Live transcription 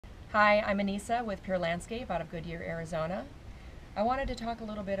Hi, I'm Anesia with Pure Landscape out of Goodyear, Arizona. I wanted to talk a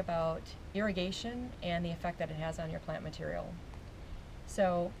little bit about irrigation and the effect that it has on your plant material.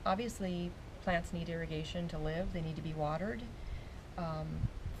 So obviously plants need irrigation to live, they need to be watered.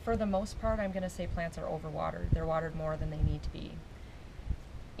 For the most part, I'm going to say plants are overwatered. They're watered more than they need to be.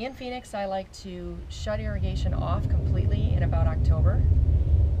 In Phoenix, I like to shut irrigation off completely in about October,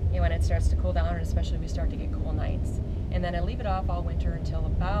 and when it starts to cool down, and especially we start to get cool nights. And then I leave it off all winter until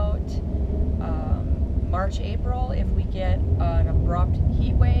about March, April. If we get an abrupt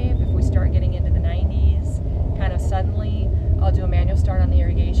heat wave, if we start getting into the 90s kind of suddenly, I'll do a manual start on the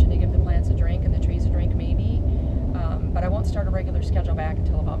irrigation to give the plants a drink and the trees a drink maybe. But I won't start a regular schedule back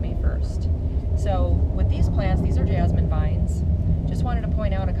until about May 1st. So with these plants, these are jasmine vines. Just wanted to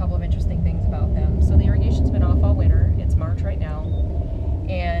point out a couple of interesting things about them. So the irrigation's been off all winter. It's March right now.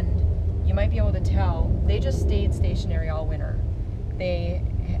 And you might be able to tell, they just stayed stationary all winter. They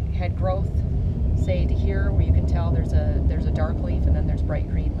had growth, say to here, where you can tell there's a dark leaf and then there's bright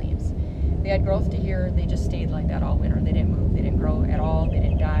green leaves. They had growth to here, they just stayed like that all winter. They didn't move, they didn't grow at all, they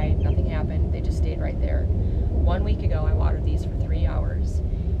didn't die, nothing happened, they just stayed right there. 1 week ago I watered these for 3 hours,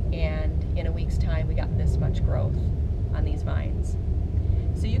 and in a week's time we got this much growth on these vines.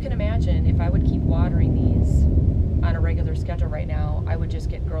 So you can imagine if I would keep watering these on a regular schedule right now, I would just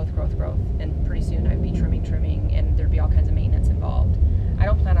get growth, and pretty soon I'd be trimming, and there'd be all kinds of maintenance involved. I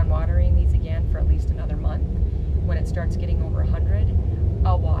don't plan on watering these again for at least another month. When it starts getting over 100,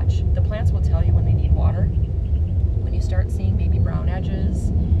 I'll watch. The plants will tell you when they need water. When you start seeing maybe brown edges,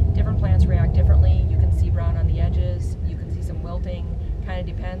 different plants react differently. You can see brown on the edges, you can see some wilting. Kind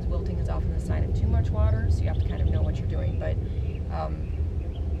of depends. Wilting is often the sign of too much water, so you have to kind of know what you're doing. But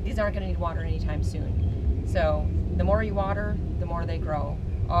these aren't going to need water anytime soon. So the more you water, the more they grow.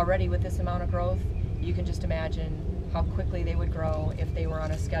 Already with this amount of growth, you can just imagine how quickly they would grow if they were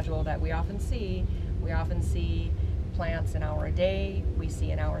on a schedule that we often see. We often see plants an hour a day, we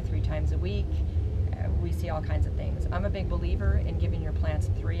see an hour 3 times a week, we see all kinds of things. I'm a big believer in giving your plants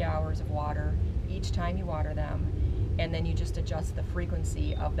 3 hours of water each time you water them, and then you just adjust the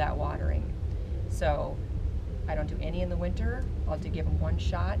frequency of that watering. So I don't do any in the winter. I'll give them 1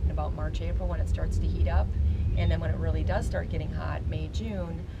 shot in about March, April when it starts to heat up. And then when it really does start getting hot, May,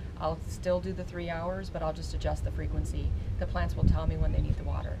 June, I'll still do the 3 hours, but I'll just adjust the frequency. The plants will tell me when they need the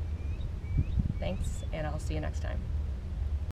water. Thanks, and I'll see you next time.